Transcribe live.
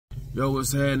Yo,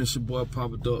 what's happening? It's your boy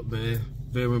Papa Duck, man.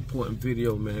 Very important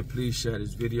video, man. Please share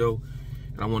this video.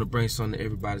 And I want to bring something to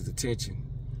everybody's attention.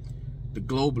 The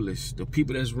globalists, the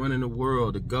people that's running the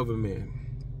world, the government,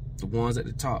 the ones at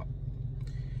the top.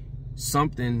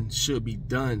 Something should be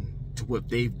done to what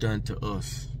they've done to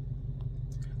us.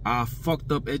 Our fucked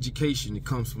up education, it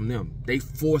comes from them. They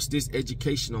force this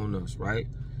education on us, right?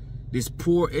 This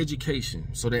poor education,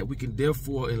 so that we can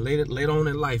therefore, and later on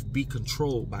in life, be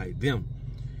controlled by them.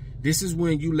 This is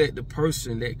when you let the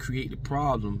person that create the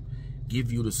problem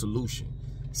give you the solution.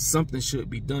 Something should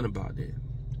be done about that.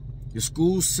 The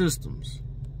school systems,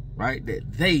 right,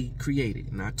 that they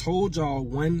created. And I told y'all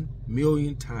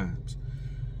 1,000,000 times.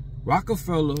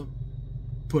 Rockefeller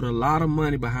put a lot of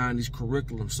money behind these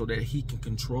curriculums so that he can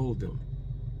control them.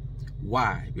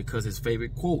 Why? Because his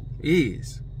favorite quote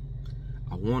is,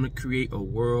 I want to create a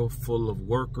world full of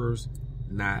workers,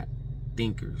 not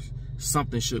thinkers.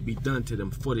 Something should be done to them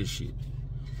for this shit.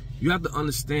 You have to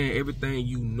understand everything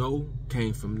you know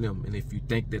came from them. And if you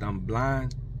think that I'm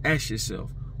blind, ask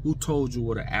yourself, who told you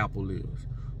what an apple is?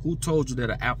 Who told you that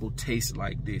an apple tastes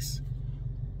like this?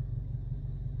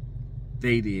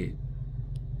 They did.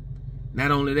 Not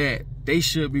only that, they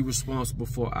should be responsible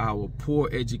for our poor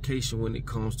education when it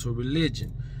comes to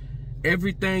religion.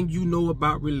 Everything you know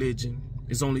about religion,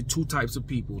 it's only two types of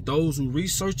people. Those who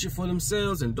research it for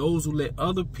themselves and those who let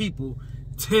other people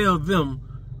tell them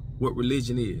what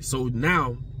religion is. So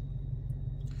now,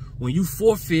 when you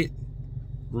forfeit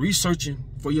researching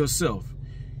for yourself,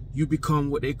 you become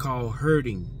what they call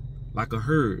herding, like a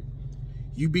herd.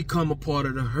 You become a part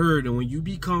of the herd. And when you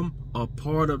become a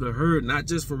part of the herd, not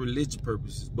just for religious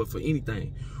purposes, but for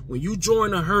anything. When you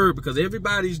join a herd, because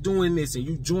everybody's doing this and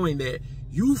you join that,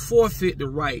 you forfeit the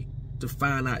right to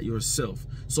find out yourself.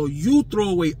 So you throw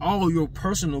away all your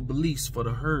personal beliefs for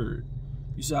the herd.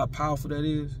 You see how powerful that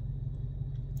is?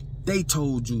 They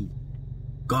told you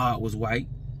God was white.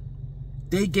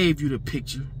 They gave you the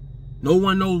picture. No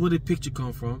one knows where the picture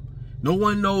come from. No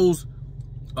one knows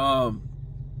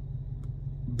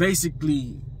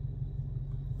basically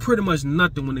pretty much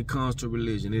nothing when it comes to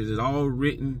religion. It is all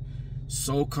written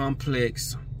so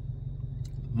complex.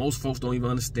 Most folks don't even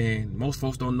understand. Most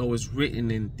folks don't know it's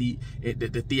written in the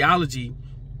theology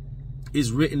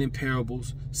is written in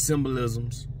parables,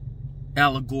 symbolisms,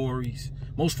 allegories.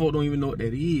 Most folks don't even know what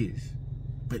that is.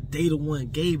 But they the one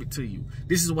gave it to you.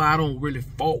 This is why I don't really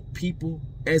fault people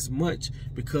as much,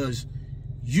 because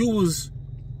you was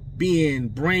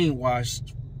being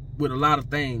brainwashed with a lot of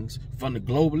things from the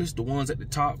globalists, the ones at the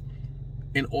top,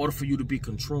 in order for you to be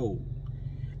controlled.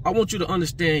 I want you to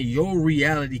understand your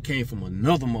reality came from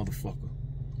another motherfucker.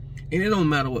 And it don't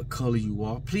matter what color you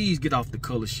are. Please get off the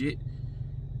color shit.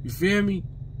 You feel me?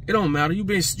 It don't matter. You've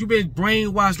been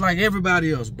brainwashed like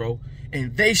everybody else, bro.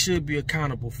 And they should be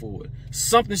accountable for it.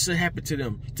 Something should happen to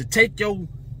them. To take your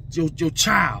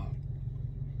child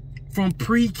from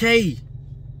pre-K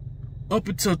up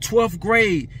until 12th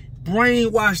grade,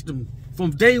 brainwash them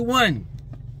from day one.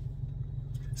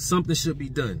 Something should be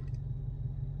done.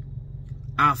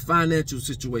 Our financial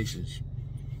situations,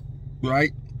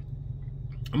 right?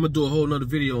 I'm gonna do a whole nother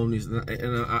video on this,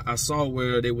 and I saw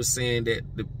where they were saying that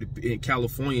in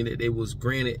California that they was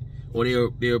granted, or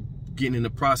they're getting in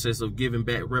the process of giving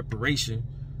back reparation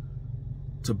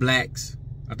to blacks.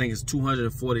 I think it's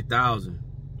 240,000.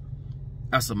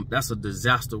 That's a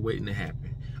disaster waiting to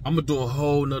happen. I'm gonna do a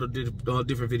whole nother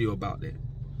different video about that.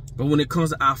 But when it comes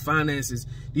to our finances,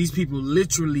 these people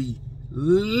literally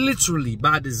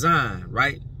by design,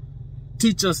 right,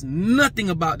 teach us nothing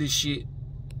about this shit,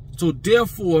 so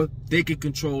therefore they can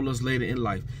control us later in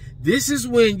life. This is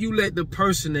when you let the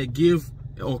person that give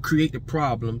or create the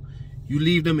problem, you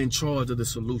leave them in charge of the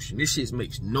solution. This shit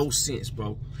makes no sense,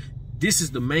 bro. This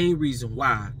is the main reason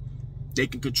why they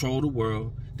can control the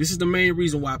world. This is the main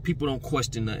reason why people don't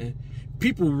question nothing.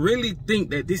 People really think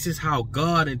that this is how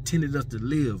God intended us to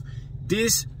live.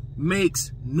 This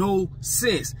makes no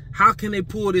sense. How can they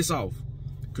pull this off?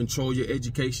 Control your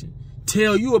education.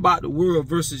 Tell you about the world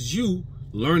versus you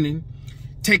learning.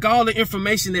 Take all the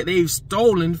information that they've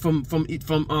stolen from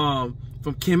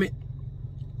Kemet,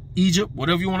 Egypt,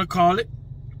 whatever you want to call it.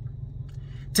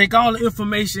 Take all the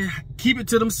information, keep it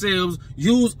to themselves,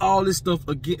 use all this stuff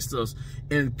against us.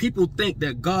 And people think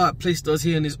that God placed us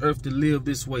here on this earth to live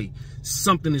this way.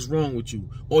 Something is wrong with you.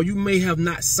 Or you may have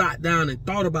not sat down and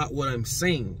thought about what I'm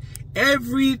saying.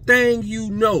 Everything you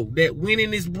know that went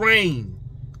in his brain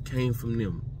came from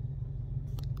them.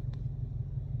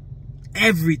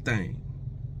 Everything.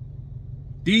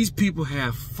 These people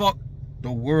have fucked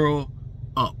the world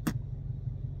up.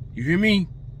 You hear me?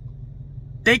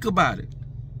 Think about it.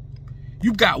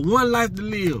 You got one life to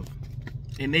live.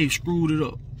 and they've screwed it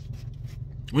up.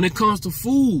 When it comes to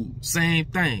food, same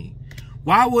thing.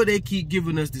 Why would they keep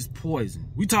giving us this poison?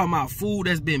 We talking about food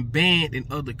that's been banned in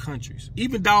other countries.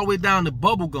 Even all the way down to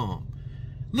bubble gum.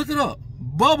 Look it up.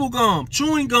 Bubble gum,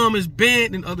 chewing gum is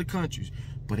banned in other countries,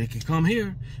 but it can come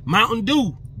here. Mountain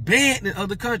Dew, banned in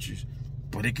other countries,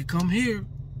 but it can come here.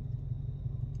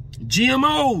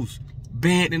 GMOs,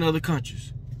 banned in other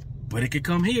countries, but it can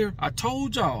come here. I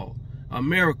told y'all,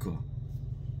 America,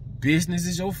 business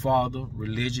is your father,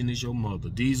 religion is your mother.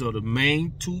 These are the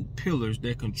main two pillars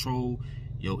that control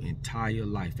your entire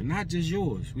life. And not just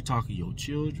yours. We're talking your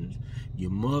children,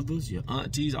 your mothers, your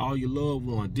aunties, all your loved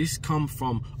ones. This comes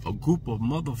from a group of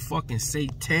motherfucking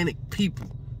satanic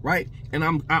people, right? And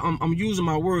I'm using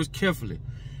my words carefully.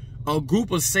 A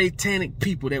group of satanic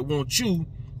people that want you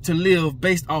to live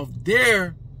based off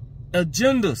their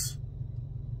agendas.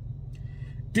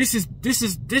 This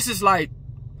is like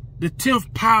the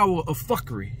 10th power of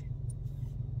fuckery.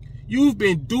 You've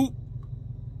been duped.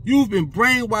 You've been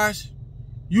brainwashed.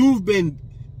 You've been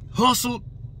hustled.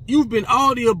 You've been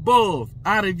all the above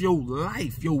out of your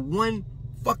life. Your one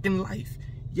fucking life.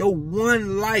 Your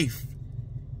one life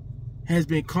has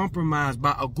been compromised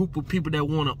by a group of people that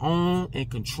want to own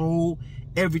and control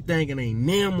everything. And ain't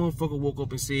damn motherfucker woke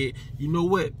up and said, you know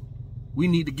what? We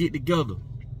need to get together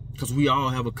because we all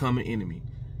have a common enemy.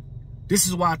 This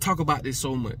is why I talk about this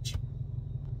so much.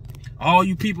 All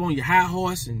you people on your high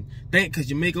horse and think because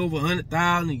you make over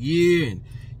 100,000 a year and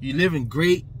you living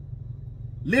great.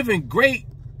 Living great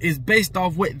is based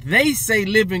off what they say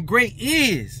living great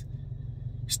is.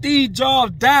 Steve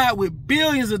Jobs died with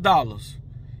billions of dollars.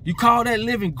 You call that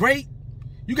living great?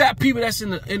 You got people that's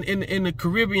in the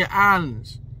Caribbean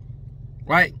islands,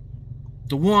 right?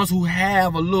 The ones who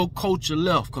have a little culture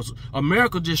left, because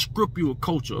America just stripped you of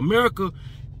culture. America,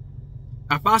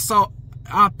 if I saw,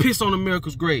 I'd piss on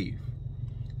America's grave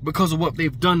because of what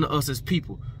they've done to us as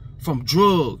people. From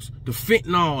drugs, to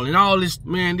fentanyl, and all this,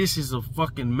 man, this is a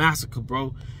fucking massacre,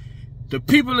 bro. The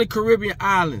people in the Caribbean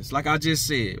islands, like I just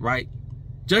said, right?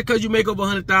 Just because you make over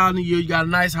 100,000 a year, you got a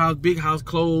nice house, big house,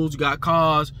 clothes, you got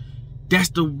cars,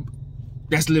 that's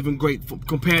living great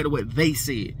compared to what they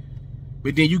said.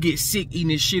 But then you get sick eating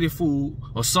this shitty food,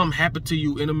 or something happened to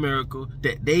you in America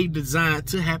that they designed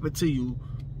to happen to you,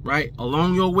 right?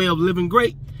 Along your way of living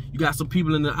great, you got some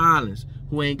people in the islands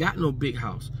who ain't got no big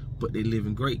house, but they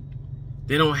living great.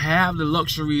 They don't have the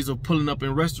luxuries of pulling up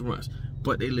in restaurants,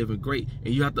 but they living great.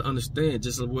 And you have to understand,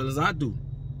 just as well as I do,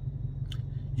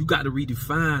 you got to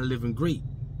redefine living great.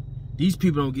 These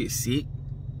people don't get sick.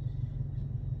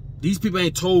 These people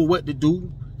ain't told what to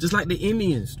do. Just like the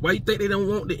Indians. Why you think they don't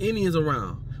want the Indians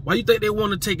around? Why you think they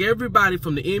want to take everybody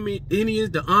from the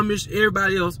Indians, the Amish,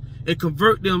 everybody else, and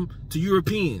convert them to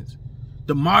Europeans?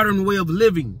 The modern way of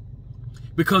living.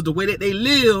 Because the way that they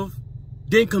live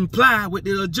didn't comply with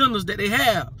the agendas that they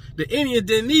have. The Indians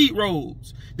didn't need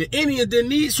roads. The Indians didn't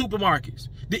need supermarkets.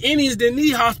 The Indians didn't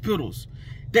need hospitals.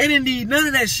 They didn't need none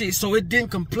of that shit, so it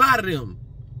didn't comply to them.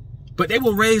 But they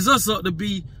will raise us up to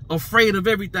be afraid of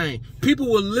everything. People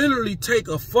will literally take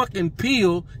a fucking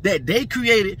pill that they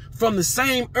created from the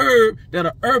same herb that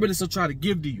an herbalist will try to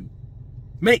give to you.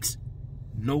 Makes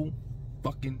no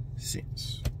fucking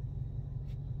sense.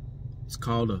 It's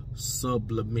called a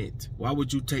supplement. Why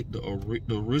would you take the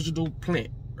original plant,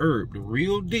 herb, the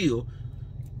real deal,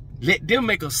 let them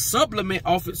make a supplement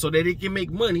off it so that they can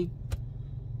make money,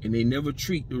 and they never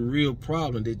treat the real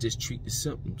problem, they just treat the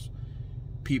symptoms.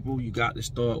 People, you got to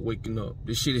start waking up.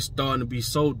 This shit is starting to be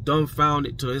so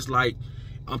dumbfounded to it's like,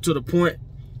 I'm to the point,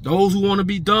 those who want to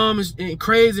be dumb and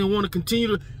crazy and want to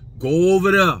continue to go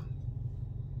over there.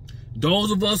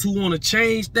 Those of us who want to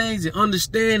change things and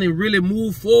understand and really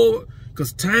move forward,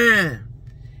 because time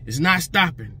is not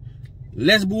stopping.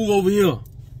 Let's move over here.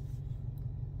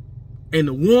 And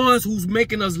the ones who's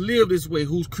making us live this way,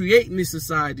 who's creating this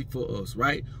society for us,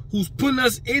 right? Who's putting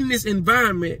us in this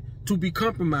environment to be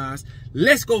compromised,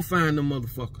 let's go find them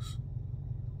motherfuckers.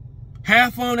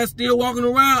 Half on that's still walking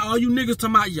around, all you niggas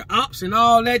talking about your ops and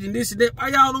all that and this and that. Why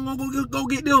y'all don't go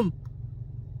get them?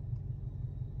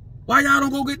 Why y'all don't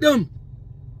go get them?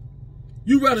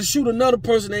 You rather shoot another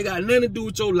person that ain't got nothing to do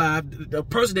with your life, the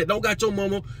person that don't got your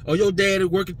mama or your dad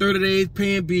working 30 days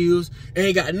paying bills,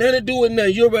 ain't got nothing to do with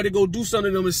nothing. You're ready to go do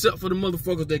something to them except for the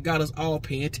motherfuckers that got us all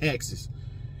paying taxes.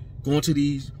 Going to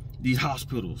these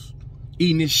hospitals,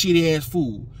 eating this shitty ass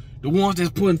food. The ones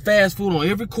that's putting fast food on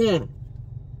every corner.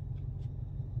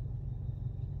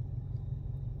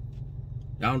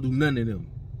 Y'all don't do none of them.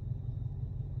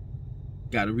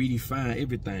 Gotta redefine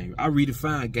everything. I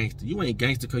redefine gangster. You ain't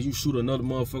gangster because you shoot another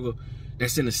motherfucker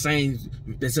that's in the same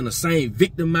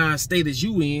victimized state as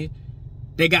you in.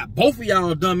 They got both of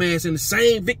y'all dumbass in the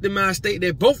same victimized state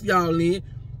that both y'all in.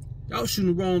 Y'all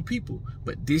shooting the wrong people.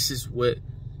 But this is what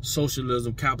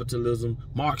socialism, capitalism,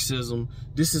 Marxism,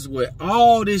 this is what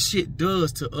all this shit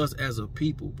does to us as a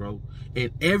people, bro.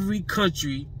 In every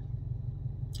country,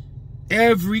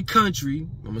 I'm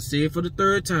gonna say it for the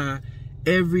third time,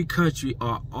 every country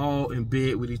are all in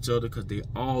bed with each other because they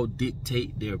all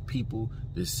dictate their people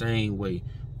the same way.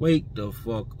 Wake the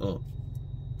fuck up.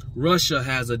 Russia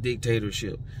has a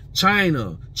dictatorship.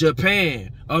 China,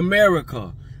 Japan,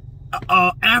 America,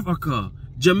 Africa,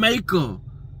 Jamaica.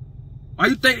 Why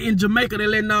you think in Jamaica they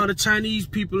letting all the Chinese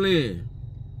people in?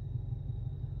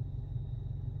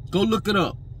 Go look it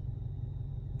up.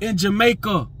 In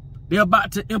Jamaica, they're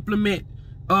about to implement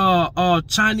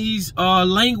Chinese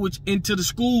language into the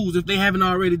schools if they haven't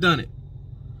already done it.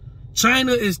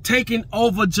 China is taking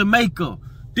over Jamaica.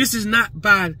 This is not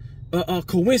by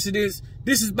coincidence.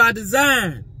 This is by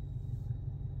design.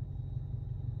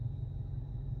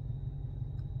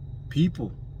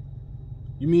 People,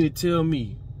 you mean to tell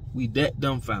me we that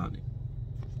dumbfounded?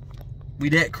 We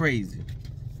that crazy?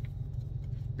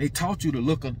 They taught you to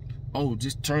look up, oh,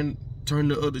 just turn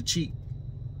the other cheek.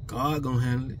 God gonna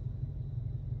handle it.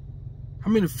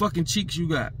 How many fucking cheeks you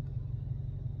got?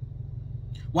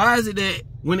 Why is it that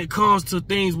when it comes to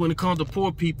things, when it comes to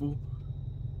poor people,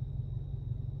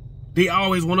 they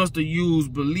always want us to use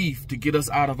belief to get us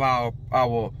out of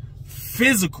our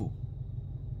physical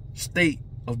state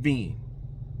of being?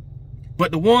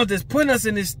 But the ones that's putting us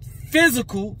in this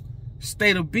physical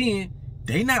state of being,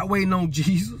 they not waiting on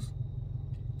Jesus.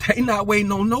 They not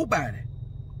waiting on nobody.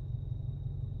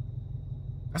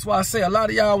 That's why I say a lot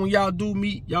of y'all, when y'all do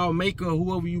meet y'all maker or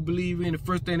whoever you believe in, the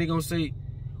first thing they gonna say, you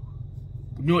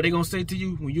know what they gonna say to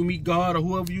you when you meet God or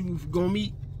whoever you gonna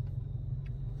meet?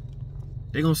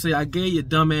 They gonna say, I gave you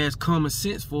dumbass common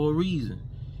sense for a reason.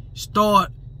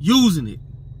 Start using it.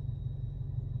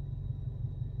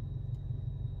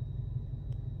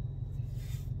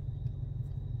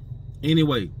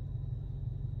 Anyway,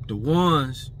 the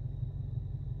ones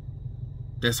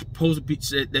that's supposed to be,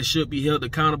 that should be held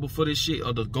accountable for this shit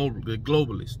are the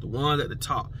globalists, the ones at the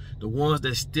top, the ones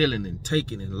that's stealing and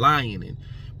taking and lying. And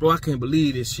bro, I can't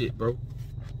believe this shit, bro.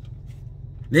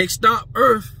 Next stop,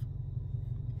 Earth.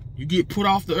 You get put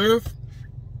off the earth.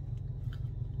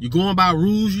 You're going by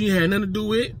rules you had nothing to do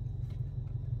with.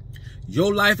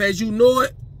 Your life as you know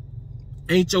it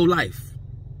ain't your life.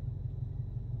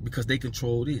 Because they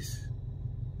control this.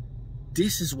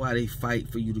 This is why they fight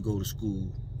for you to go to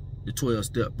school. The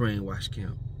 12-step brainwash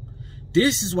camp.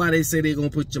 This is why they say they're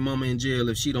going to put your mama in jail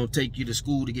if she don't take you to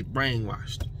school to get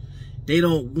brainwashed. They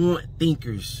don't want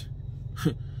thinkers.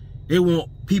 They want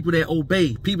people that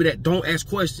obey, people that don't ask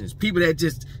questions, people that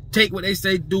just take what they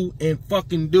say do and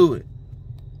fucking do it.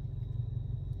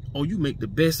 Oh, you make the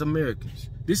best Americans.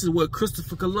 This is what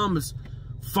Christopher Columbus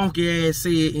funky ass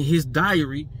said in his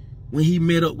diary when he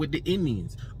met up with the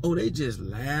Indians. Oh, they just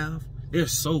laugh. They're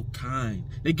so kind.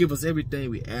 They give us everything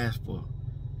we ask for.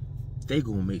 They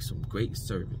gonna make some great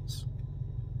servants.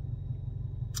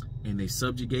 And they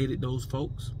subjugated those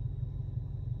folks.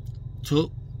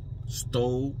 Took,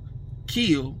 stole,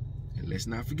 killed, and let's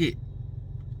not forget,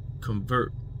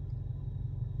 convert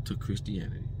to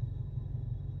Christianity.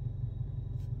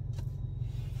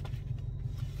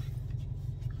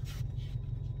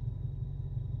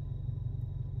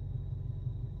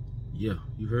 Yeah,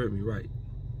 you heard me right.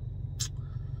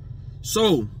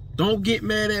 So, don't get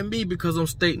mad at me because I'm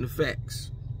stating the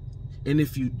facts. And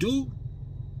if you do,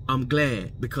 I'm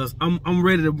glad, because I'm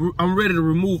ready to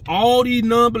remove all these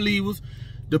non-believers,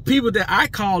 the people that I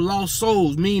call lost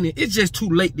souls, meaning it's just too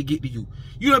late to get to you.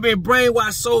 You have been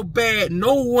brainwashed so bad,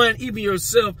 no one, even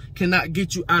yourself, cannot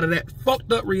get you out of that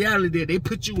fucked up reality that they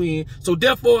put you in. So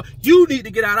therefore, you need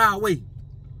to get out of our way.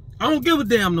 I don't give a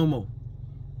damn no more.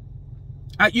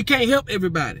 You can't help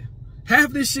everybody.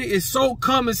 Half this shit is so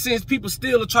common sense, people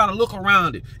still are trying to look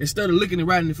around it instead of looking it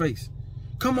right in the face.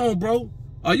 Come on, bro.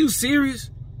 Are you serious?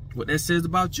 What that says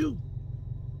about you.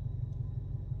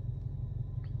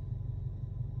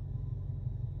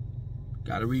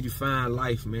 Gotta redefine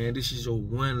life, man. This is your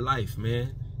one life,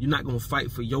 man. You're not gonna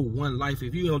fight for your one life.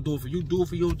 If you don't do it for you, do it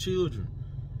for your children.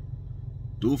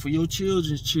 Do it for your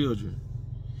children's children.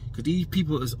 Because these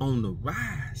people is on the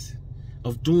rise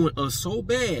of doing us so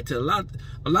bad to a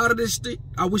lot of this shit.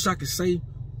 I wish I could say,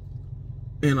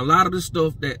 and a lot of the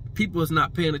stuff that people is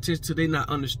not paying attention to, they not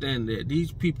understanding that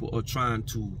these people are trying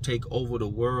to take over the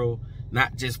world,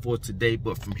 not just for today,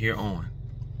 but from here on.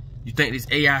 You think this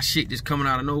AI shit just coming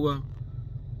out of nowhere?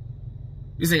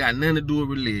 This ain't got nothing to do with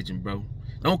religion, bro.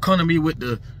 Don't come to me with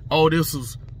the, oh, this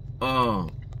was,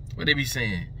 what they be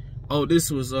saying? Oh,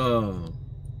 this was I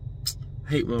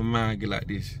hate when my mind get like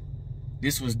this.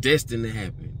 This was destined to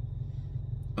happen.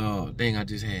 Dang, I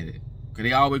just had it. Cause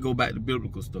they always go back to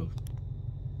biblical stuff.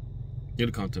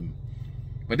 It'll come to me.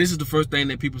 But this is the first thing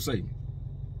that people say.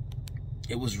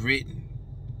 It was written.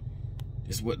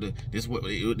 This is what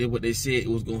they said it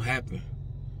was gonna happen.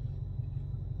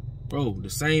 Bro, the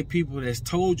same people that's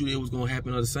told you it was gonna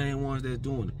happen are the same ones that's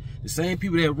doing it. The same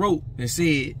people that wrote and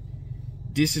said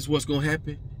this is what's gonna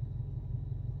happen,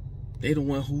 they the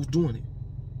one who's doing it.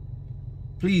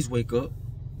 Please wake up.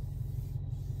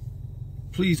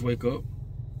 Please wake up.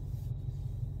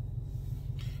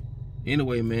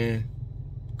 Anyway, man,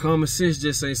 common sense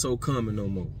just ain't so common no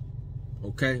more.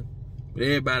 Okay? But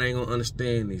everybody ain't gonna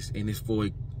understand this, and it's for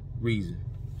a reason.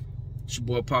 It's your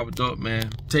boy Papa Duck, man.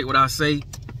 Take what I say,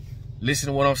 listen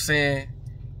to what I'm saying,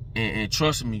 and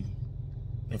trust me,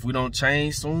 if we don't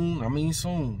change soon, I mean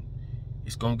soon,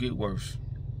 it's gonna get worse.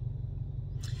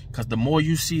 Cause the more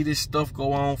you see this stuff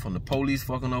go on, from the police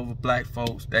fucking over black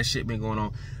folks, that shit been going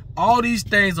on. All these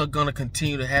things are gonna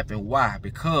continue to happen. Why?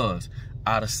 Because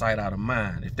out of sight, out of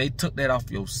mind. If they took that off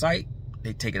your sight,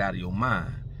 they take it out of your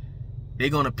mind. They're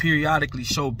gonna periodically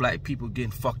show black people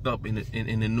getting fucked up in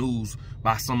the news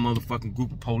by some motherfucking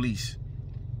group of police.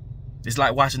 It's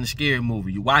like watching a scary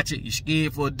movie. You watch it, you're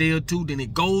scared for a day or two, then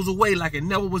it goes away like it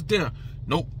never was there.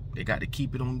 Nope, they got to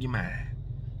keep it on your mind.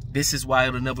 This is why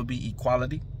it'll never be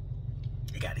equality.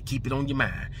 They got to keep it on your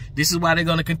mind. This is why they're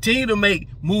gonna continue to make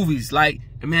movies like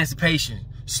emancipation,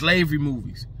 slavery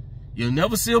movies. You'll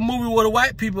never see a movie where the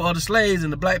white people are the slaves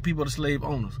and the black people are the slave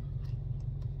owners.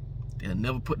 They'll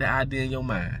never put that idea in your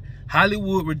mind.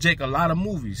 Hollywood reject a lot of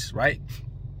movies, right?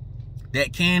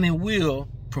 That can and will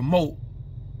promote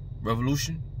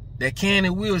revolution. That can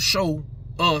and will show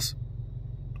us,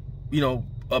 you know,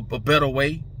 a better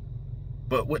way.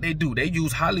 But what they do, they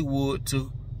use Hollywood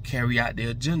to carry out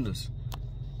their agendas.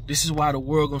 This is why the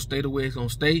world gonna stay the way it's gonna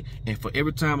stay. And for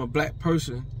every time a black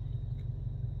person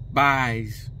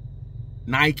buys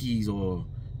Nikes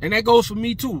and that goes for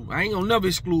me too. I ain't gonna never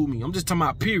exclude me. I'm just talking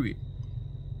about period.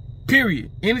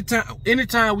 Period.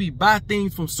 Anytime we buy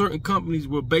things from certain companies,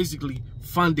 we're basically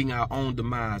funding our own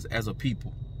demise as a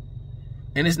people.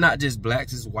 And it's not just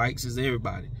blacks, it's whites, it's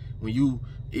everybody.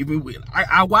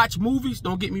 I watch movies,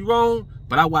 don't get me wrong,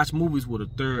 but I watch movies with a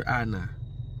third eye now.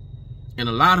 And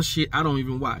a lot of shit I don't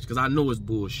even watch because I know it's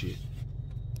bullshit.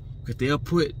 Because they'll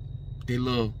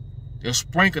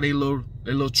sprinkle their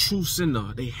little truths in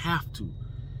there. They have to.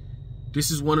 This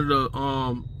is one of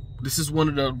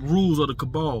the rules of the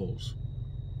cabals.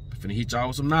 I'm finna hit y'all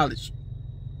with some knowledge.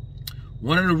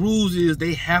 One of the rules is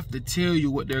they have to tell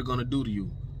you what they're gonna do to you.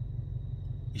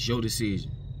 It's your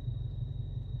decision.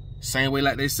 Same way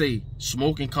like they say,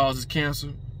 smoking causes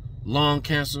cancer, lung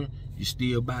cancer, you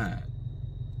still buy it.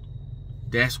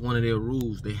 That's one of their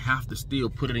rules. They have to still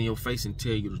put it in your face and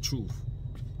tell you the truth.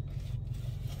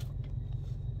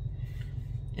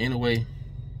 Anyway,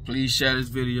 please share this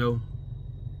video.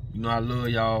 You know I love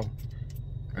y'all.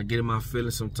 I get in my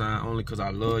feelings sometimes only because I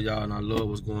love y'all and I love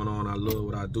what's going on. I love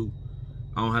what I do.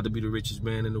 I don't have to be the richest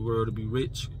man in the world to be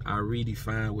rich. I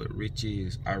redefine what rich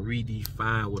is. I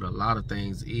redefine what a lot of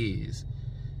things is.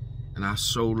 And I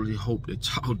solely hope that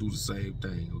y'all do the same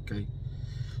thing, okay?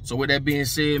 So with that being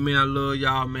said, man, I love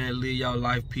y'all, man. Live y'all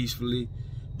life peacefully.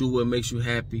 Do what makes you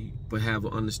happy, but have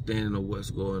an understanding of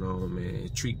what's going on, man.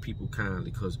 And treat people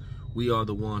kindly, because we are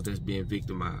the ones that's being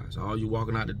victimized. All you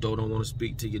walking out the door, don't want to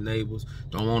speak to your neighbors,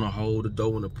 don't want to hold the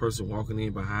door when the person walking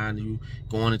in behind you,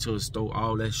 going into the store,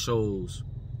 all that shows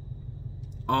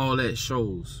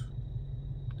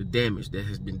the damage that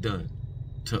has been done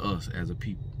to us as a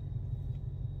people.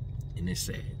 And it's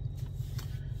sad.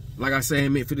 Like I said, I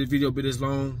ain't meant for this video to be this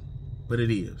long, but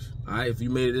it is. All right, if you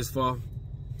made it this far,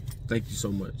 thank you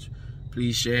so much.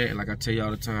 Please share, and like I tell you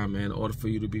all the time, man, in order for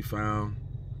you to be found,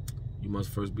 you must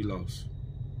first be lost.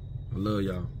 I love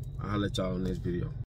y'all. I'll let y'all in this video.